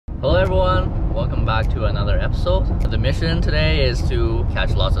Hello everyone, welcome back to another episode. The mission today is to catch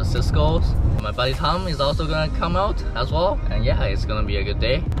lots of ciscos. My buddy Tom is also gonna come out as well, and yeah, it's gonna be a good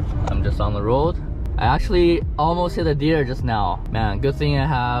day. I'm just on the road. I actually almost hit a deer just now. Man, good thing I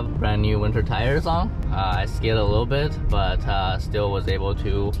have brand new winter tires on. I skidded a little bit, but still was able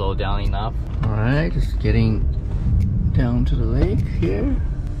to slow down enough. Alright, just getting down to the lake here.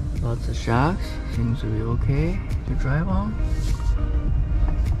 Lots of shacks, seems to be okay to drive on.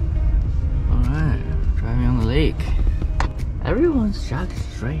 Alright, driving on the lake. Everyone's shack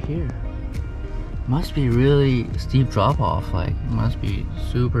is right here. Must be really steep drop off, like it must be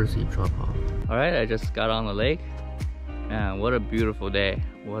super steep drop off. Alright, I just got on the lake. Man, what a beautiful day.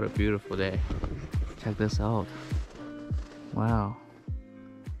 What a beautiful day. Check this out. Wow.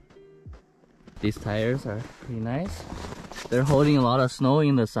 These tires are pretty nice. They're holding a lot of snow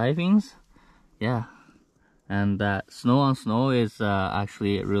in the sidings. Yeah. And that snow on snow is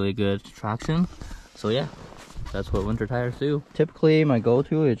actually really good traction. So yeah, that's what winter tires do. Typically my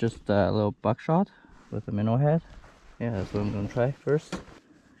go-to is just a little buckshot with a minnow head. Yeah, that's what I'm gonna try first.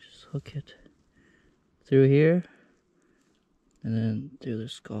 Just hook it through here and then through the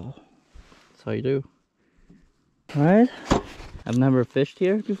skull. That's how you do. Alright, I've never fished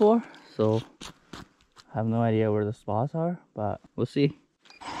here before, so I have no idea where the spots are, but we'll see.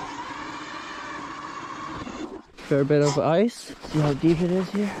 Fair bit of ice. See how deep it is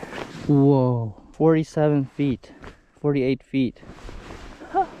here? Whoa, 47 feet, 48 feet.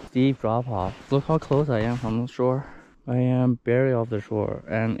 Steep drop off. Look how close I am from the shore. I am barely off the shore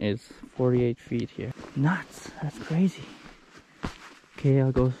and it's 48 feet here. Nuts, that's crazy. Okay,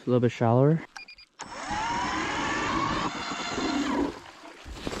 I'll go a little bit shallower.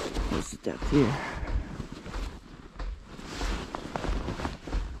 What's the depth here?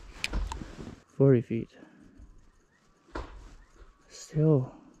 40 feet.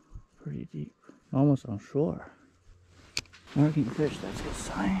 Still pretty deep. Almost on shore. Marking fish, that's a good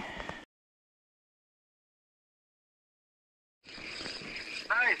sign.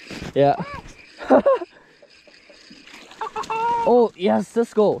 Nice! Yeah. Oh, yes,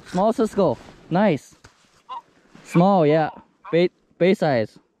 cisco. Small cisco. Nice. Small, yeah. Bait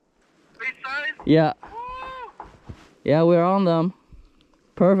size. Bait size? Yeah. Yeah, we're on them.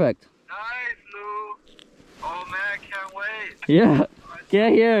 Perfect. Nice, Lou. Oh man, I can't wait. Yeah.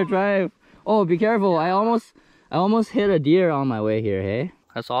 Get here, drive. Oh, be careful. I almost hit a deer on my way here, hey?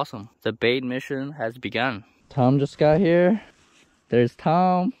 That's awesome. The bait mission has begun. Tom just got here. There's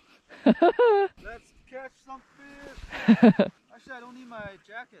Tom. Let's catch some fish. Actually, I don't need my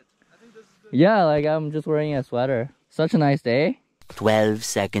jacket. I think this is good. Yeah, like I'm just wearing a sweater. Such a nice day. 12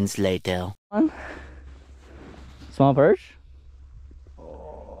 seconds later. Small perch?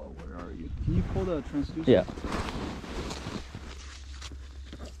 Oh, where are you? Can you pull the transducer? Yeah.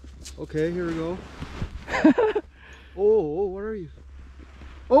 Okay, here we go. Oh, what are you?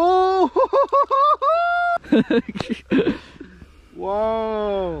 Oh!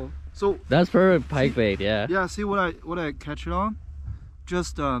 Wow! So that's perfect pike bait, yeah. Yeah, see what I catch it on?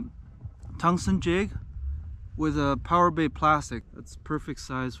 Just tungsten jig with a power bait plastic. That's perfect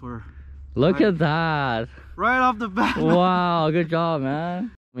size for. Look at that! Right off the bat. Wow, good job,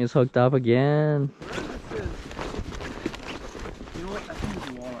 man. He's hooked up again. You know what? I think it's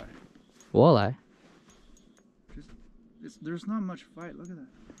a walleye. Walleye? There's not much fight. Look at that.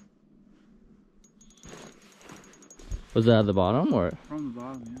 Was that at the bottom or? From the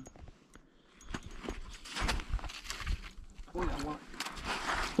bottom, yeah. Oh, yeah,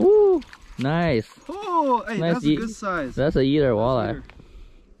 walleye. Ooh, nice. Oh, hey, nice, that's a good size. That's a eater walleye.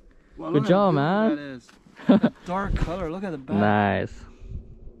 Wow, good job, man. That is. That dark color. Look at the back. Nice.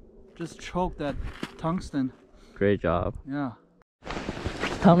 Just choke that tungsten. Great job. Yeah.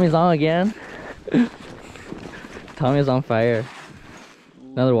 Tommy's on again. Tommy's on fire.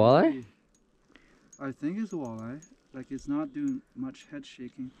 Another walleye? I think it's a walleye. Like it's not doing much head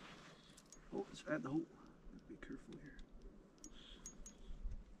shaking. Oh, it's at the hole. Be careful here.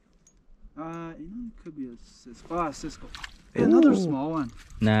 You know, it could be a cisco. Ah, cisco. Hey, another small one.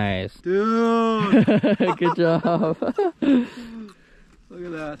 Nice. Dude! Good job. Look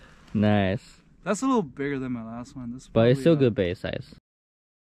at that. Nice. That's a little bigger than my last one. This but it's still good bait size.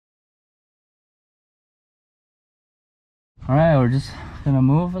 Alright, we're just gonna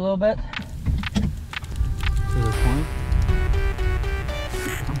move a little bit to the point.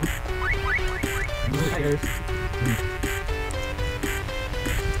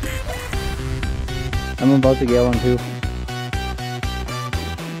 I'm about to get one too.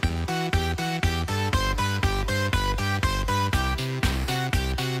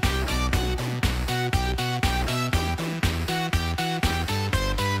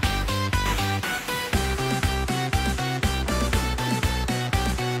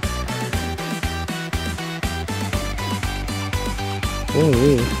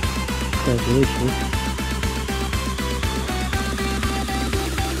 Holy, that's really cool.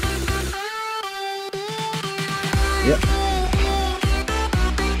 Yep.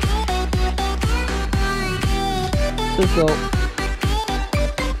 Cisco.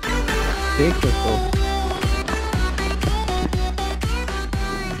 Big Cisco.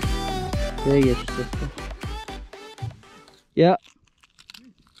 Big-ish Cisco. Yeah.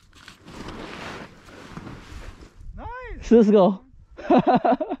 Nice. Cisco.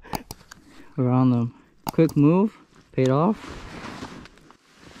 We're on them. Quick move. Paid off.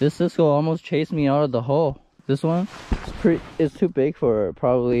 This Cisco almost chased me out of the hole. This one, it's too big for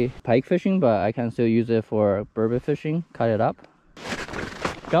probably pike fishing, but I can still use it for burbot fishing. Cut it up.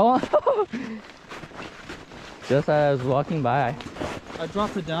 Go on. Just as I was walking by. I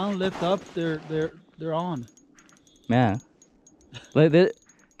drop it down, lift up, they're on. Man. Like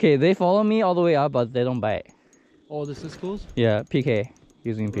they follow me all the way up, but they don't bite. Oh, the Cisco's? Yeah, PK.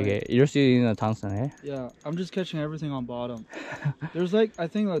 Using PK. Right. You're still using the tungsten, eh? Yeah, I'm just catching everything on bottom. There's like, I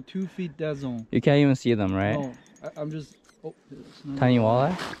think, a 2 feet dead zone. You can't even see them, right? No, I'm just... Oh, Tiny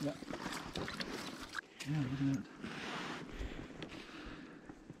walleye? Yeah. Yeah, look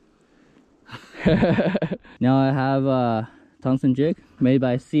at that. Now I have a tungsten jig made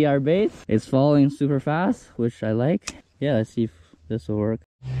by CR Baits. It's falling super fast, which I like. Yeah, let's see if this will work.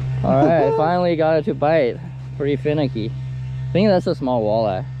 Alright, finally got it to bite. Pretty finicky. I think that's a small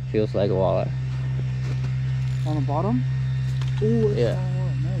walleye. Feels like a walleye. On the bottom? Oh, yeah.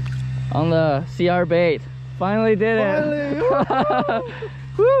 Nice. On the CR bait. Finally did it.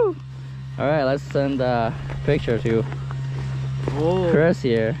 Woo! Alright, let's send a picture to Chris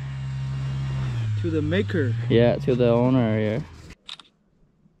here. To the maker. Yeah, to the owner here.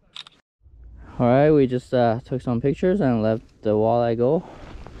 Alright, we just took some pictures and let the walleye go.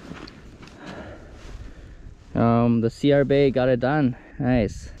 The CR bait got it done.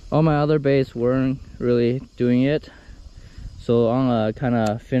 Nice. All my other baits weren't really doing it, so on a kind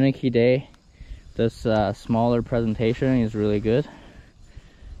of finicky day, this smaller presentation is really good.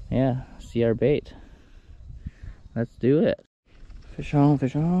 Yeah, CR bait. Let's do it. Fish on,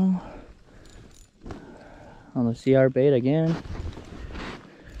 fish on. On the CR bait again.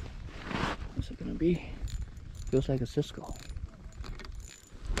 What's it gonna be? Feels like a Cisco.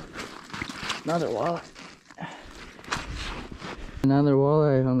 Another walleye. Another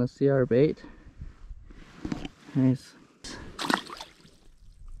walleye on the CR bait. Nice.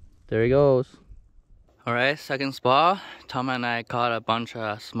 There he goes. Alright, second spot. Tom and I caught a bunch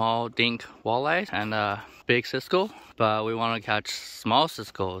of small dink walleye and a big Cisco, but we want to catch small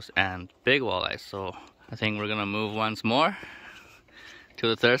Ciscos and big walleye, so I think we're gonna move once more to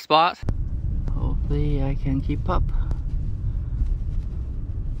the third spot. Hopefully I can keep up.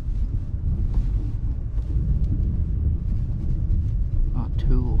 Not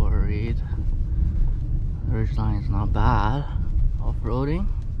too worried. The ridgeline is not bad. Off-roading.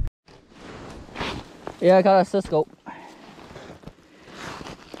 Yeah, I got a Cisco.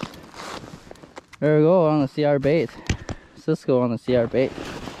 There we go on the CR bait. Cisco on the CR bait.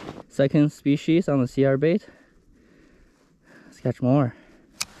 Second species on the CR bait. Let's catch more.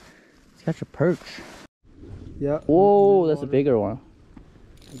 Let's catch a perch. Yeah. Whoa, that's a bigger one.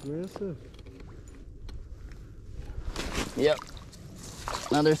 Aggressive. Yep.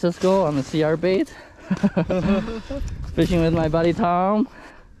 Another Cisco on the CR bait. Fishing with my buddy Tom.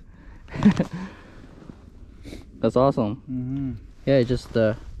 That's awesome. Mm-hmm. Yeah, just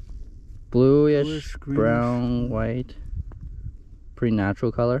bluish, Bluish, brown, white. Pretty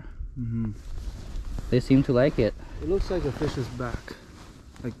natural color. Mm-hmm. They seem to like it. It looks like a fish's back.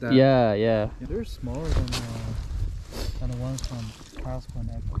 Like that. Yeah, yeah. They're smaller than the ones from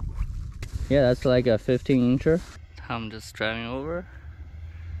Saskatchewan. Yeah, that's like a 15-incher. I'm just driving over.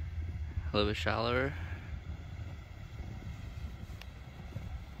 A little bit shallower.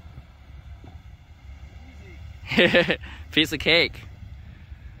 Piece of cake.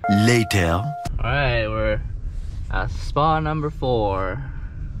 Later. Alright, we're at spot number 4.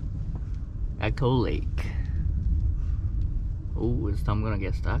 Echo Lake. Oh, is Tom gonna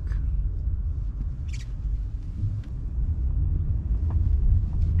get stuck?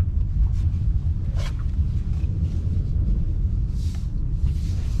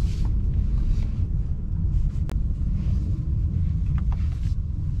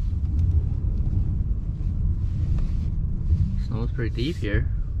 Snow's pretty deep here.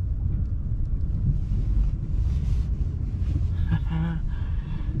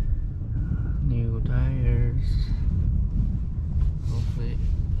 New tires. Hopefully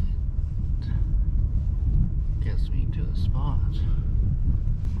it gets me to the spot.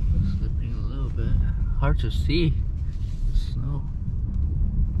 Slipping a little bit. Hard to see the snow.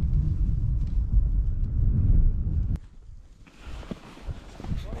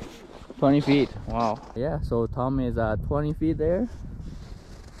 20 feet. Wow. Yeah, so Tom is at 20 feet there.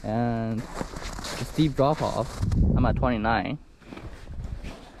 And a steep drop off. I'm at 29.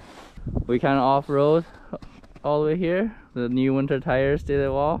 We kind of off-road all the way here. The new winter tires did it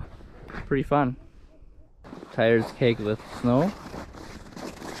all. Pretty fun. Tires caked with snow.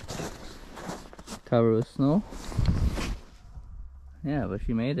 Covered with snow. Yeah, but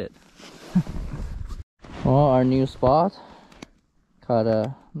she made it. Well, our new spot. Caught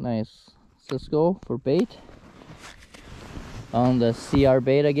a nice Cisco for bait. On the CR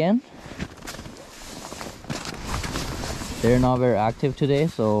bait again. They're not very active today,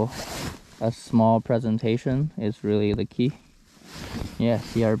 so a small presentation is really the key. Yeah,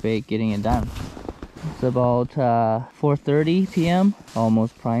 CR bait getting it done. It's about 4:30 p.m.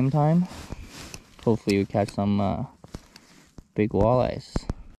 almost prime time. Hopefully we catch some big walleyes.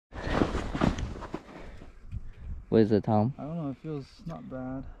 What is it, Tom? I don't know, it feels not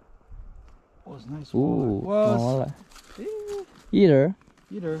bad. Oh, it's nice. Ooh, walleye. Eater.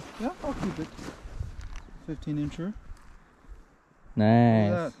 Eater. Yeah, I'll keep it. 15-incher.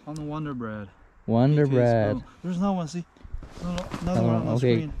 Nice. Look at that, on the Wonder Bread. Wonder Bread. Oh, there's another one, see? Another one on the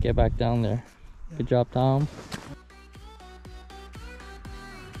okay, screen. get back down there. Yeah. Good job, Tom.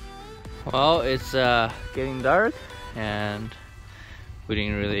 Well, it's getting dark and we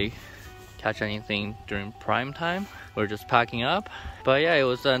didn't really catch anything during prime time. We're just packing up. But yeah, it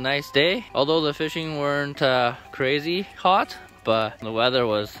was a nice day. Although the fishing weren't crazy hot, but the weather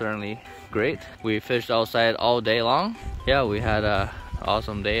was certainly great. We fished outside all day long. Yeah, we had a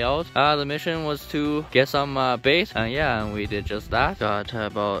awesome day out. The mission was to get some bait, and yeah, and we did just that. Got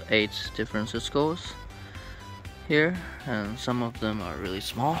about 8 different Ciscos here, and some of them are really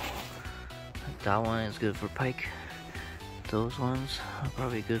small. Like that one is good for pike. Those ones are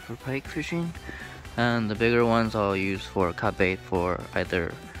probably good for pike fishing, and the bigger ones I'll use for cut bait for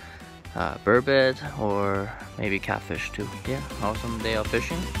either burbot or maybe catfish too. Yeah, awesome day of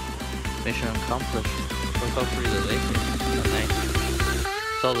fishing. Mission accomplished. Look how pretty the lake is. Nice.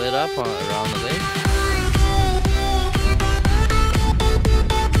 It's all lit up around the lake.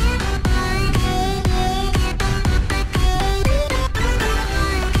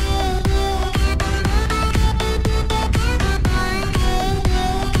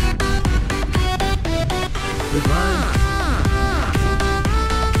 Goodbye.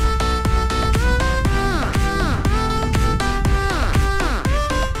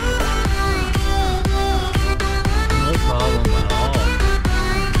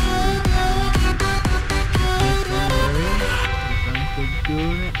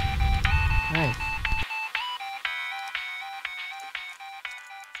 Nice.